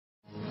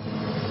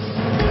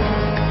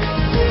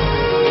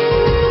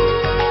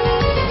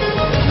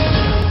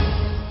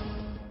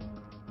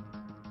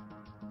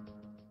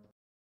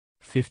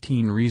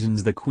15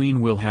 reasons the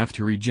Queen will have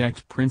to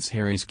reject Prince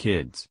Harry's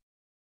kids.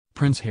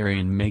 Prince Harry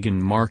and Meghan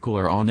Markle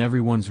are on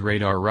everyone's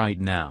radar right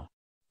now.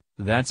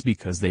 That's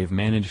because they've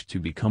managed to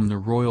become the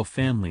royal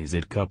family's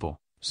it couple,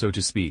 so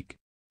to speak.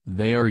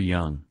 They are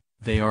young,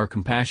 they are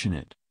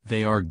compassionate,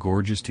 they are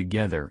gorgeous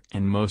together,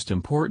 and most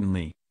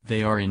importantly,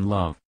 they are in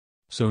love.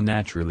 So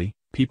naturally,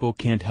 people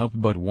can't help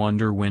but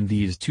wonder when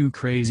these two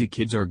crazy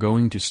kids are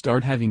going to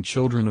start having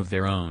children of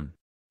their own.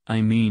 I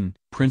mean,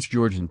 Prince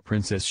George and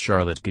Princess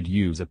Charlotte could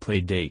use a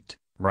play date,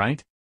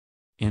 right?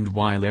 And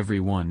while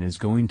everyone is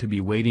going to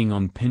be waiting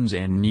on pins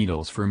and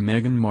needles for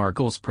Meghan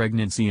Markle's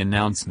pregnancy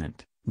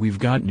announcement, we've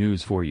got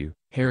news for you: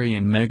 Harry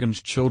and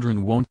Meghan's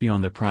children won't be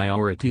on the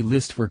priority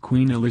list for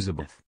Queen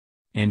Elizabeth.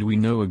 And we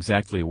know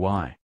exactly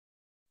why.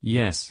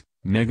 Yes,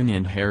 Meghan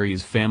and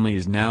Harry's family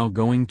is now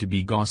going to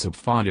be gossip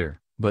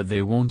fodder, but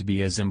they won't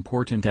be as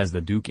important as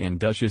the Duke and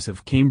Duchess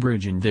of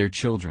Cambridge and their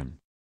children.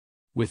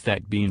 With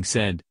that being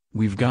said,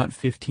 we've got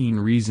 15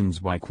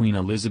 reasons why Queen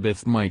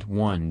Elizabeth might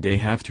one day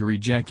have to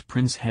reject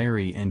Prince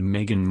Harry and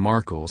Meghan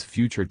Markle's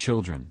future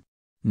children.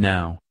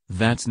 Now,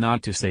 that's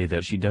not to say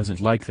that she doesn't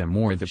like them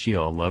or that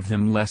she'll love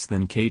them less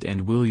than Kate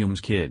and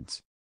William's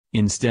kids.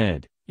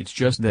 Instead, it's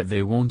just that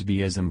they won't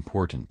be as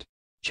important.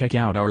 Check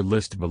out our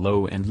list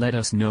below and let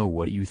us know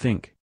what you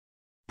think.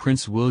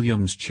 Prince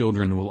William's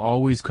children will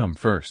always come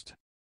first.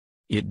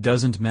 It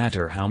doesn't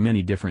matter how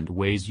many different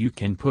ways you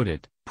can put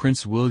it,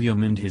 Prince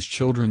William and his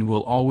children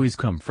will always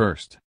come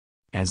first.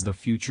 As the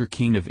future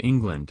King of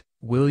England,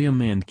 William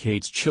and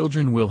Kate's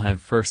children will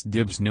have first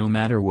dibs no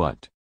matter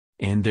what.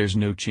 And there's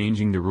no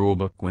changing the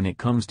rulebook when it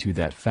comes to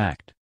that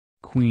fact.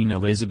 Queen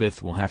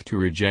Elizabeth will have to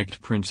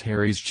reject Prince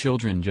Harry's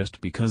children just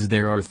because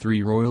there are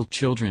 3 royal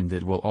children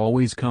that will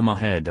always come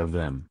ahead of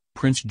them: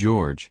 Prince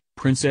George,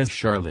 Princess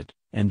Charlotte,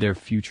 and their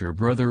future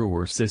brother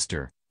or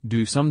sister,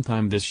 due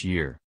sometime this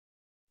year.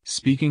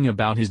 Speaking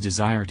about his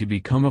desire to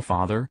become a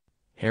father,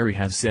 Harry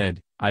has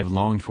said, "I've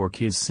longed for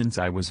kids since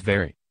I was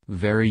very,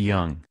 very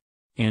young.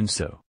 And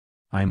so,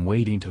 I'm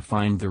waiting to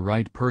find the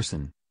right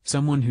person,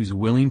 someone who's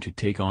willing to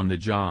take on the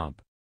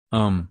job."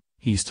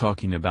 He's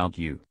talking about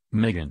you,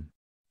 Meghan.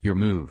 Your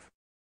move.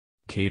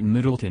 Kate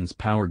Middleton's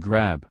power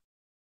grab.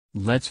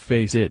 Let's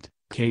face it,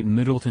 Kate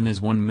Middleton is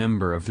one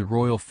member of the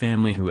royal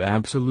family who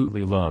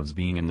absolutely loves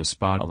being in the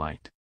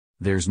spotlight.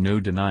 There's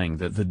no denying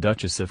that the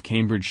Duchess of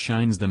Cambridge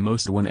shines the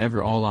most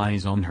whenever all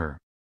eyes on her.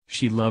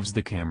 She loves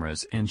the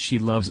cameras and she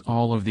loves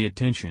all of the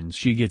attention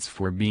she gets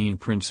for being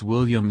Prince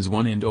William's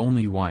one and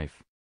only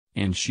wife.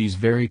 And she's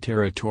very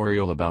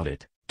territorial about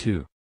it,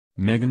 too.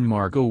 Meghan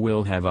Markle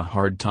will have a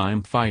hard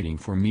time fighting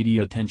for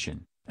media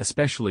attention,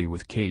 especially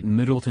with Kate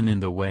Middleton in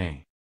the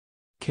way.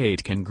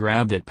 Kate can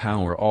grab that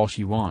power all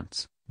she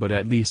wants, but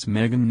at least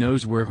Meghan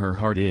knows where her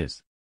heart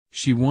is.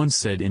 She once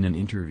said in an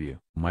interview,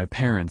 "My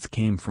parents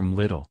came from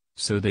little,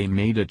 so they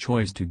made a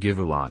choice to give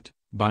a lot,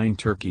 buying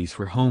turkeys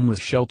for homeless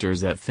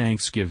shelters at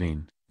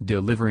Thanksgiving,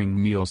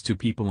 delivering meals to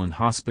people in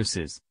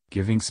hospices,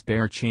 giving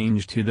spare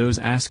change to those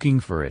asking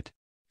for it.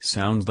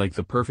 Sounds like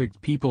the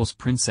perfect people's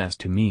princess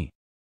to me."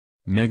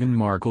 Meghan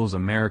Markle's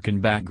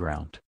American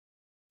background.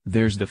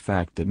 There's the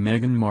fact that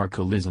Meghan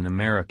Markle is an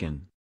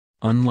American.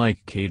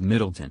 Unlike Kate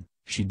Middleton,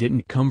 she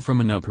didn't come from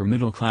an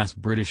upper-middle-class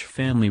British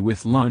family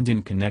with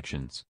London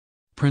connections.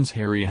 Prince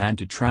Harry had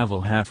to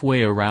travel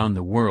halfway around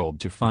the world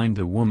to find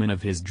the woman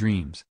of his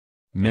dreams.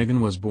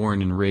 Meghan was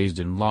born and raised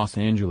in Los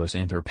Angeles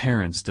and her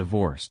parents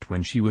divorced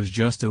when she was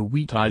just a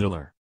wee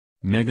toddler.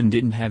 Meghan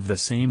didn't have the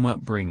same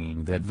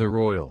upbringing that the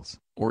royals,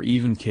 or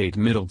even Kate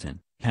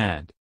Middleton,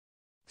 had.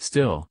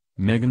 Still,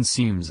 Meghan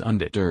seems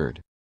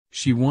undeterred.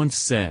 She once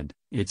said,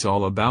 "It's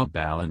all about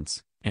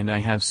balance, and I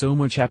have so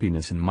much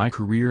happiness in my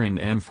career and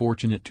am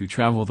fortunate to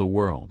travel the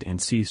world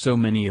and see so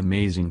many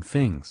amazing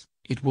things.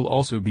 It will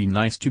also be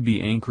nice to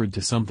be anchored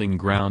to something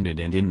grounded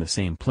and in the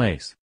same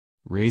place.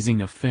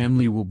 Raising a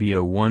family will be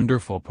a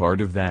wonderful part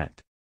of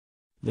that."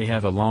 They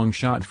have a long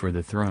shot for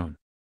the throne.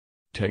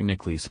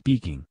 Technically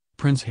speaking,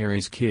 Prince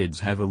Harry's kids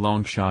have a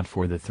long shot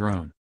for the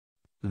throne.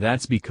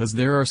 That's because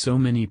there are so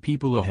many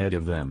people ahead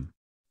of them.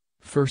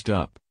 First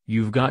up,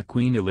 you've got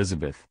Queen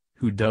Elizabeth,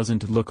 who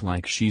doesn't look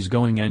like she's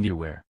going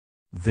anywhere.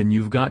 Then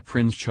you've got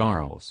Prince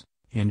Charles,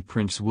 and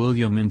Prince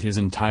William and his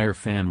entire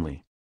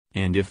family.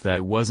 And if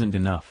that wasn't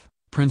enough,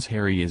 Prince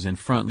Harry is in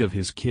front of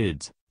his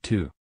kids,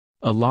 too.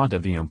 A lot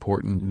of the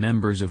important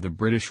members of the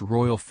British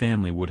royal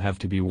family would have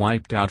to be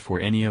wiped out for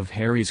any of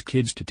Harry's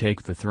kids to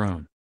take the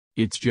throne.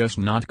 It's just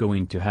not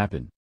going to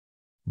happen.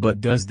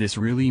 But does this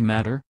really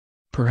matter?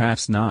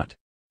 Perhaps not.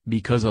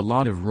 Because a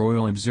lot of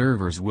royal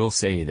observers will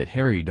say that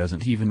Harry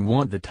doesn't even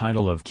want the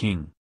title of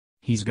king.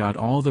 He's got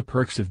all the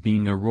perks of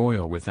being a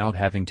royal without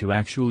having to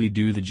actually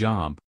do the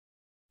job.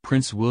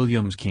 Prince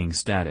William's king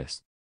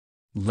status.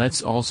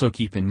 Let's also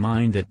keep in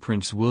mind that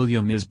Prince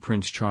William is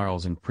Prince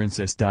Charles and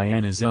Princess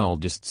Diana's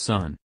eldest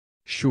son.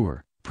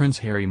 Sure, Prince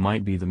Harry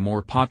might be the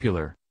more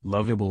popular,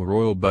 lovable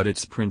royal, but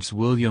it's Prince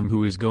William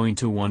who is going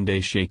to one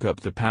day shake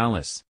up the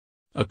palace.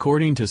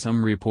 According to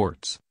some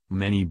reports,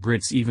 many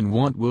Brits even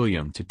want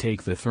William to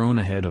take the throne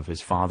ahead of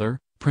his father,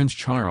 Prince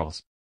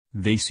Charles.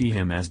 They see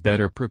him as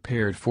better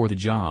prepared for the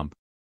job.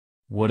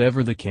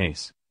 Whatever the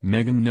case,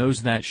 Meghan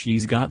knows that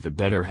she's got the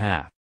better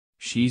half.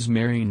 She's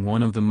marrying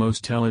one of the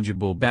most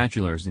eligible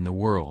bachelors in the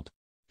world.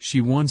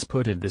 She once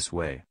put it this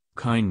way: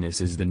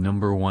 kindness is the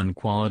 #1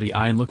 quality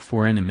I look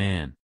for in a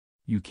man.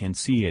 You can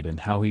see it in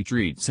how he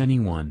treats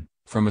anyone,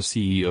 from a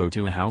CEO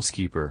to a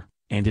housekeeper,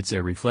 and it's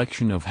a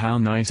reflection of how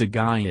nice a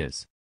guy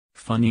is.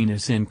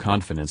 Funniness and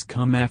confidence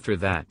come after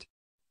that.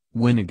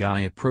 When a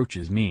guy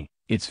approaches me,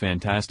 it's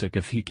fantastic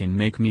if he can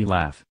make me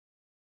laugh.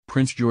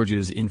 Prince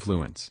George's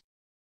influence.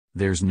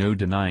 There's no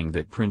denying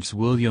that Prince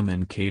William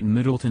and Kate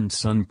Middleton's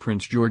son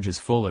Prince George is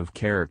full of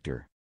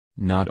character.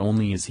 Not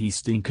only is he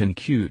stinkin'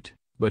 cute,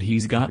 but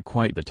he's got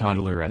quite the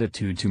toddler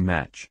attitude to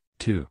match,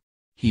 too.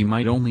 He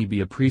might only be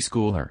a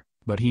preschooler,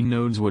 but he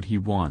knows what he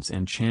wants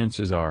and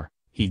chances are,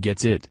 he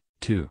gets it,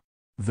 too.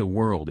 The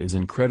world is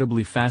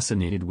incredibly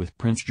fascinated with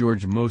Prince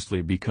George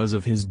mostly because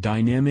of his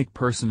dynamic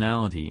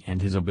personality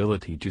and his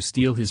ability to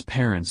steal his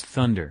parents'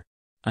 thunder.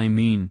 I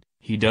mean,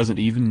 he doesn't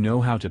even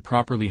know how to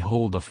properly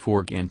hold a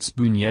fork and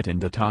spoon yet,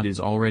 and the Todd is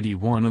already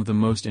one of the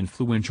most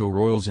influential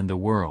royals in the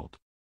world.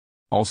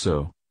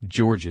 Also,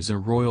 George is a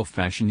royal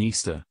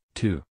fashionista,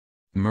 too.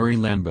 Murray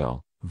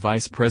Lambell,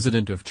 vice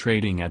president of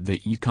trading at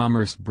the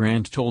e-commerce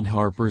brand, told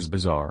Harper's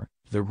Bazaar,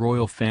 "The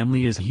royal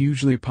family is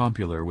hugely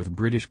popular with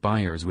British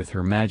buyers, with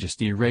Her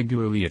Majesty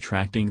regularly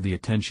attracting the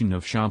attention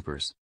of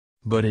shoppers.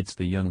 But it's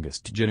the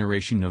youngest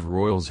generation of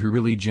royals who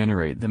really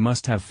generate the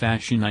must-have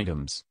fashion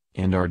items,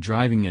 and are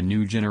driving a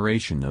new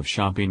generation of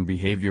shopping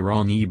behavior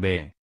on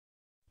eBay."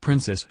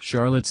 Princess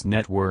Charlotte's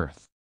net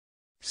worth.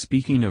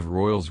 Speaking of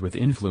royals with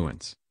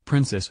influence,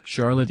 Princess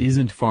Charlotte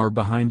isn't far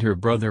behind her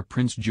brother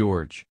Prince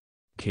George.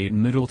 Kate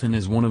Middleton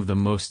is one of the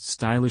most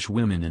stylish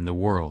women in the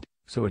world,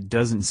 so it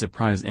doesn't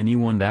surprise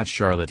anyone that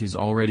Charlotte is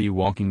already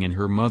walking in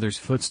her mother's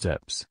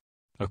footsteps.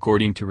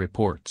 According to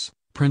reports,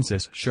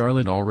 Princess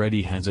Charlotte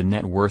already has a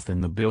net worth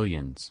in the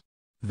billions.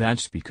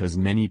 That's because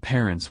many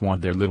parents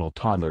want their little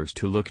toddlers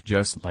to look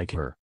just like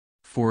her.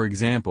 For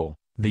example,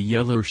 the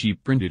yellow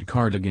sheep-printed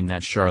cardigan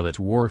that Charlotte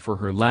wore for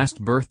her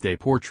last birthday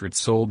portrait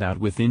sold out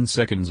within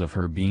seconds of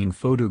her being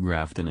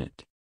photographed in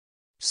it.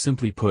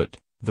 Simply put,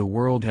 the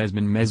world has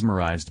been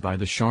mesmerized by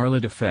the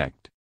Charlotte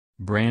effect.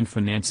 Brand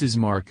Finance's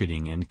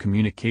marketing and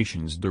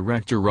communications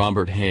director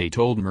Robert Hay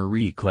told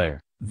Marie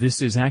Claire,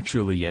 "This is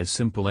actually as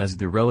simple as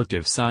the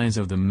relative size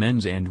of the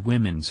men's and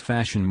women's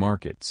fashion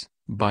markets,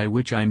 by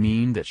which I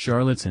mean that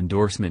Charlotte's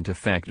endorsement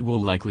effect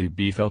will likely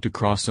be felt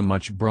across a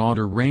much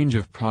broader range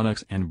of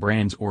products and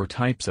brands or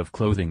types of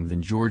clothing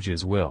than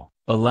George's will,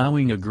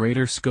 allowing a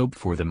greater scope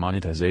for the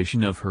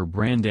monetization of her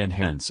brand and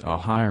hence a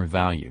higher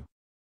value."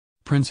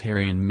 Prince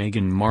Harry and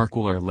Meghan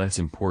Markle are less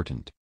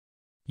important.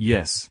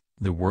 Yes,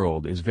 the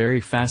world is very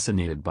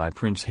fascinated by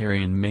Prince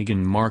Harry and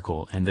Meghan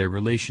Markle and their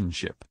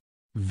relationship.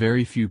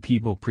 Very few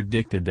people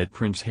predicted that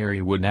Prince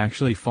Harry would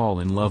actually fall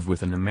in love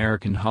with an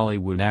American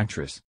Hollywood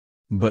actress.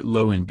 But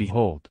lo and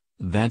behold,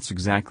 that's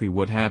exactly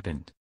what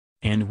happened.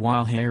 And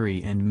while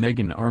Harry and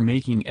Meghan are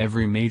making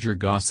every major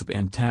gossip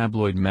and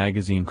tabloid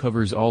magazine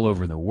covers all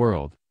over the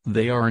world,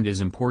 they aren't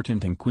as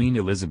important in Queen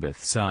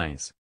Elizabeth's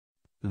eyes.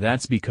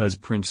 That's because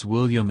Prince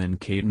William and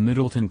Kate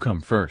Middleton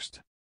come first.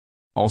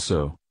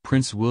 Also,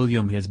 Prince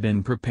William has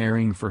been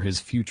preparing for his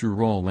future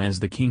role as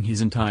the king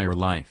his entire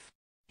life.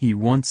 He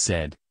once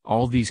said,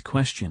 "All these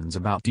questions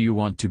about do you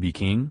want to be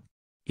king?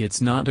 It's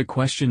not a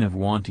question of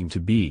wanting to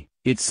be,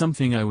 it's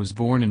something I was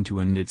born into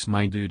and it's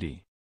my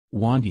duty.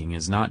 Wanting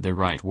is not the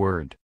right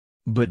word.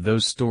 But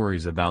those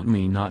stories about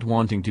me not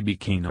wanting to be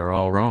king are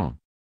all wrong.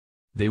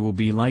 They will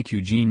be like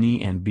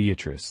Eugenie and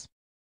Beatrice."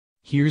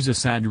 Here's a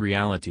sad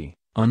reality.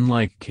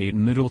 Unlike Kate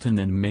Middleton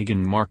and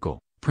Meghan Markle,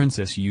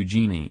 Princess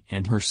Eugenie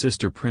and her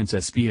sister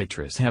Princess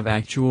Beatrice have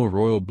actual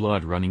royal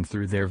blood running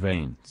through their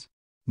veins.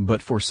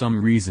 But for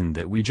some reason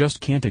that we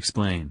just can't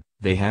explain,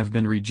 they have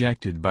been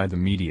rejected by the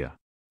media.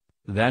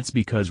 That's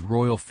because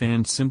royal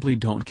fans simply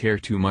don't care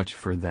too much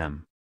for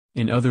them.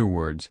 In other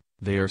words,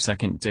 they are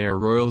second-tier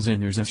royals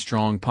and there's a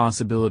strong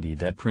possibility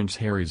that Prince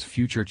Harry's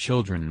future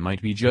children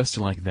might be just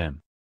like them.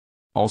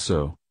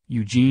 Also,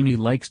 Eugenie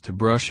likes to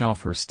brush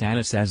off her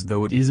status as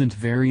though it isn't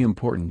very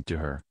important to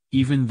her,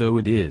 even though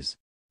it is.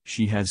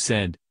 She has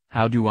said,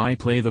 "How do I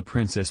play the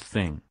princess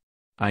thing?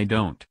 I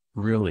don't,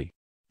 really.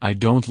 I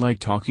don't like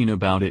talking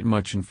about it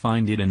much and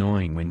find it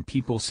annoying when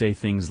people say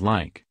things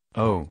like,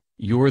 'Oh,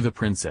 you're the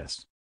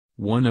princess.'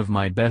 One of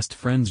my best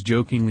friends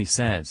jokingly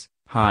says,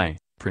 'Hi,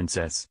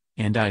 princess,'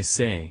 and I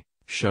say,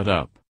 'Shut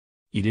up.'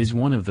 It is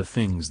one of the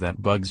things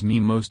that bugs me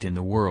most in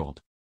the world.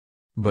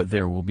 But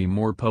there will be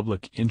more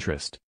public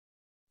interest.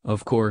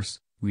 Of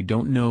course, we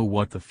don't know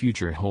what the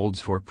future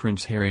holds for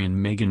Prince Harry and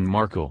Meghan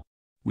Markle.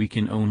 We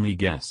can only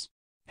guess.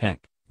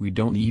 Heck, we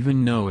don't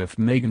even know if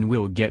Meghan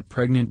will get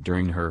pregnant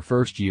during her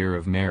first year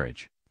of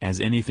marriage, as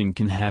anything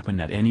can happen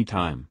at any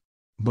time.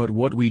 But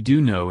what we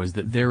do know is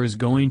that there is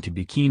going to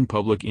be keen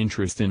public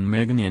interest in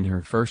Meghan and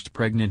her first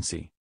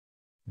pregnancy.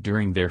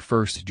 During their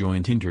first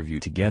joint interview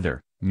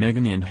together,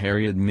 Meghan and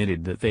Harry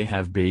admitted that they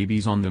have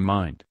babies on the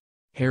mind.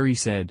 Harry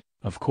said,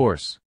 "Of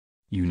course.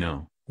 You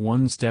know,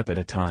 one step at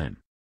a time.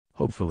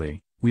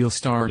 Hopefully, we'll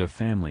start a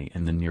family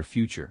in the near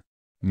future.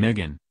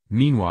 Meghan,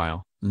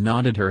 meanwhile,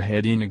 nodded her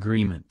head in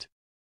agreement.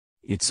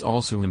 It's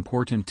also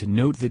important to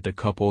note that the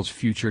couple's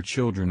future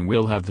children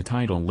will have the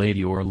title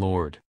Lady or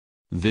Lord.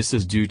 This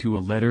is due to a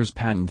letters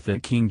patent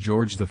that King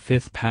George V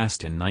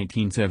passed in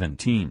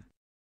 1917.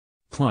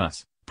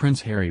 Plus,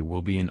 Prince Harry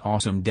will be an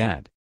awesome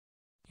dad.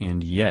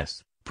 And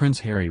yes,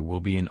 Prince Harry will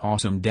be an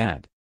awesome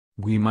dad.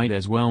 We might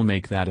as well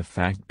make that a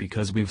fact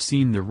because we've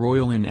seen the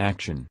royal in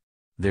action.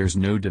 There's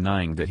no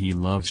denying that he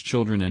loves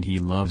children and he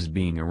loves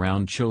being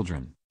around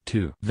children,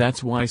 too.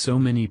 That's why so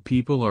many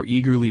people are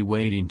eagerly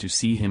waiting to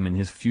see him in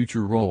his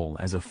future role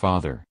as a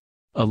father.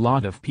 A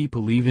lot of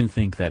people even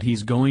think that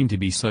he's going to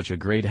be such a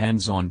great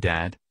hands-on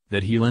dad,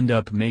 that he'll end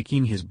up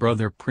making his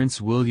brother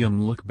Prince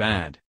William look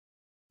bad.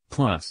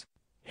 Plus,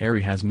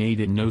 Harry has made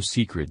it no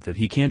secret that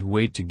he can't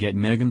wait to get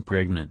Meghan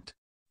pregnant.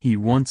 He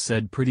once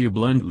said pretty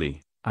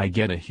bluntly, "I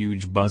get a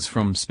huge buzz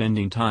from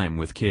spending time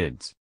with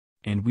kids."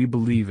 And we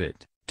believe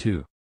it,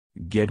 too.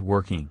 Get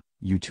working,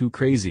 you two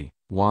crazy,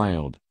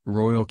 wild,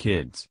 royal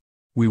kids.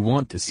 We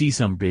want to see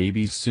some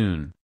babies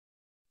soon.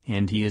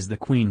 And he is the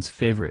Queen's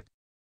favorite.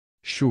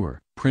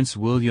 Sure, Prince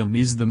William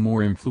is the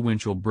more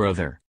influential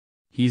brother.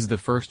 He's the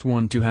first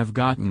one to have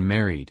gotten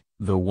married,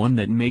 the one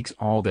that makes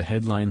all the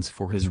headlines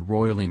for his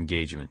royal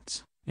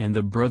engagements, and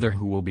the brother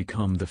who will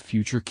become the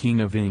future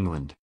King of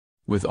England.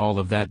 With all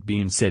of that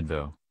being said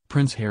though,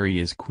 Prince Harry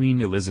is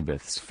Queen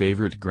Elizabeth's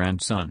favorite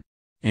grandson.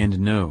 And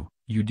no,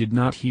 you did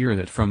not hear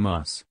that from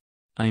us.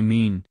 I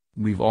mean,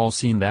 we've all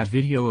seen that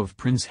video of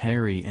Prince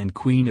Harry and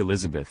Queen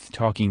Elizabeth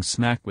talking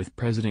smack with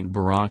President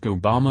Barack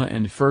Obama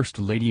and First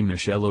Lady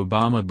Michelle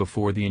Obama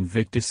before the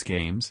Invictus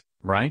Games,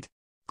 right?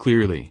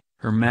 Clearly,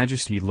 Her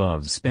Majesty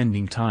loves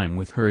spending time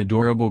with her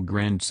adorable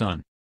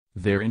grandson.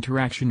 Their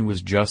interaction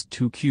was just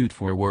too cute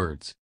for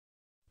words.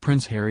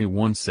 Prince Harry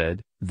once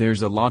said,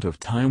 "There's a lot of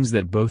times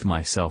that both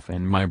myself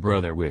and my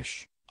brother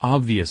wish,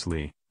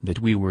 obviously, that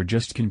we were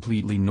just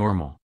completely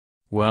normal."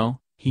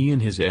 Well, he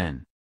and his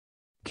N.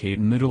 Kate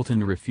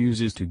Middleton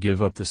refuses to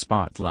give up the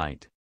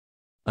spotlight.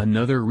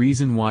 Another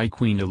reason why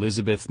Queen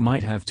Elizabeth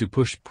might have to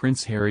push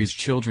Prince Harry's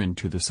children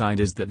to the side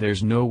is that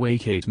there's no way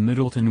Kate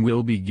Middleton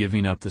will be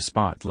giving up the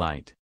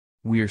spotlight.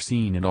 We're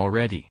seeing it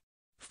already.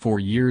 For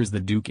years the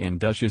Duke and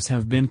Duchess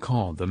have been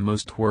called the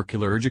most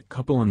work-allergic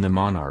couple in the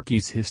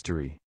monarchy's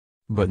history.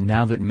 But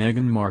now that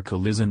Meghan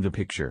Markle is in the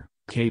picture,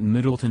 Kate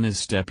Middleton is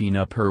stepping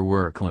up her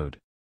workload.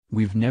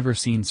 We've never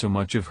seen so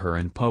much of her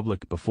in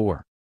public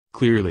before.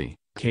 Clearly,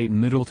 Kate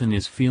Middleton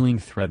is feeling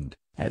threatened,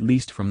 at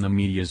least from the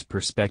media's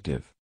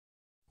perspective.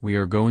 We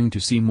are going to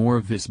see more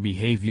of this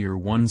behavior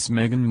once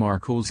Meghan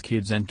Markle's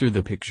kids enter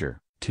the picture,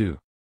 too.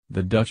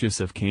 The Duchess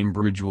of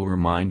Cambridge will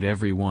remind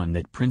everyone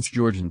that Prince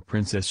George and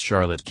Princess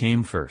Charlotte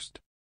came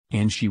first.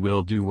 And she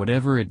will do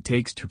whatever it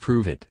takes to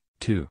prove it,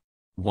 too.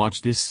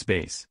 Watch this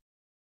space.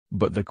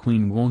 But the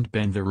Queen won't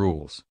bend the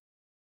rules.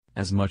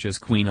 As much as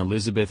Queen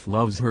Elizabeth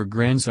loves her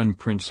grandson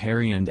Prince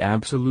Harry and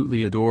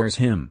absolutely adores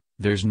him,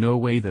 there's no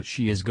way that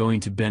she is going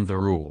to bend the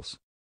rules.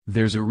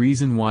 There's a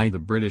reason why the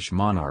British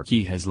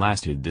monarchy has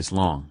lasted this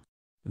long.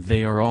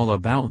 They are all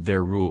about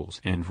their rules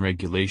and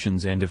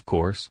regulations and of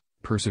course,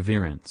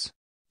 perseverance.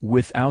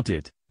 Without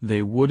it,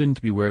 they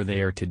wouldn't be where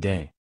they are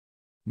today.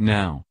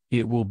 Now,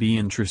 it will be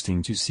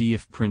interesting to see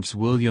if Prince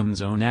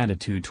William's own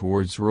attitude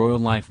towards royal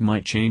life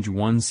might change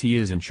once he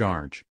is in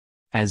charge.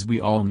 As we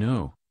all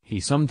know, he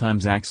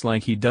sometimes acts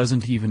like he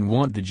doesn't even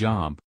want the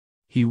job.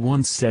 He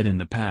once said in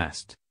the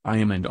past, "I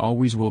am and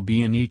always will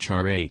be an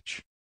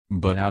HRH.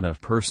 But out of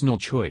personal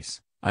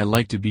choice, I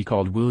like to be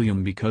called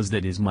William because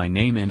that is my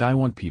name and I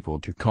want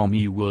people to call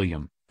me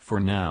William, for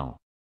now."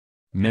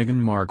 Meghan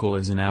Markle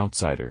is an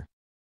outsider.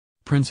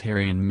 Prince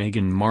Harry and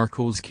Meghan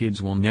Markle's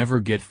kids will never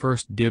get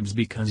first dibs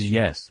because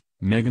yes,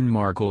 Meghan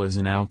Markle is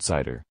an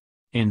outsider.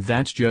 And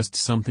that's just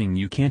something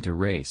you can't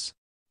erase.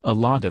 A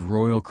lot of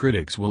royal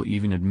critics will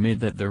even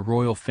admit that the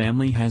royal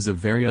family has a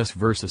very us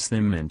versus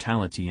them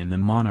mentality in the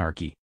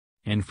monarchy.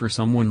 And for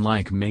someone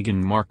like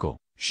Meghan Markle,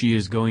 she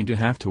is going to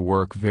have to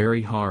work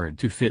very hard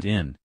to fit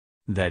in.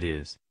 That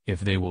is, if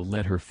they will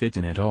let her fit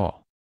in at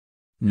all.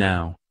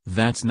 Now,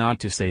 that's not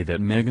to say that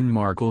Meghan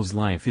Markle's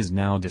life is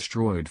now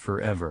destroyed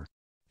forever.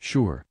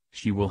 Sure,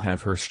 she will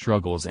have her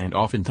struggles and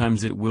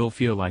oftentimes it will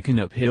feel like an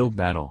uphill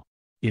battle.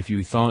 If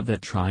you thought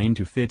that trying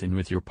to fit in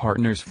with your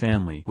partner's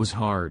family was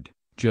hard,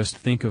 just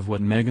think of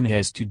what Meghan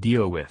has to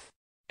deal with.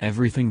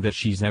 Everything that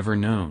she's ever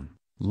known,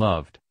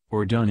 loved,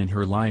 or done in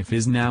her life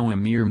is now a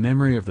mere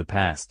memory of the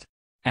past.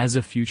 As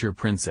a future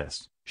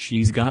princess,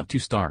 she's got to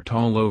start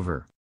all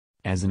over.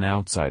 As an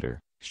outsider,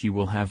 she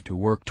will have to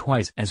work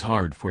twice as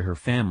hard for her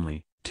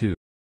family,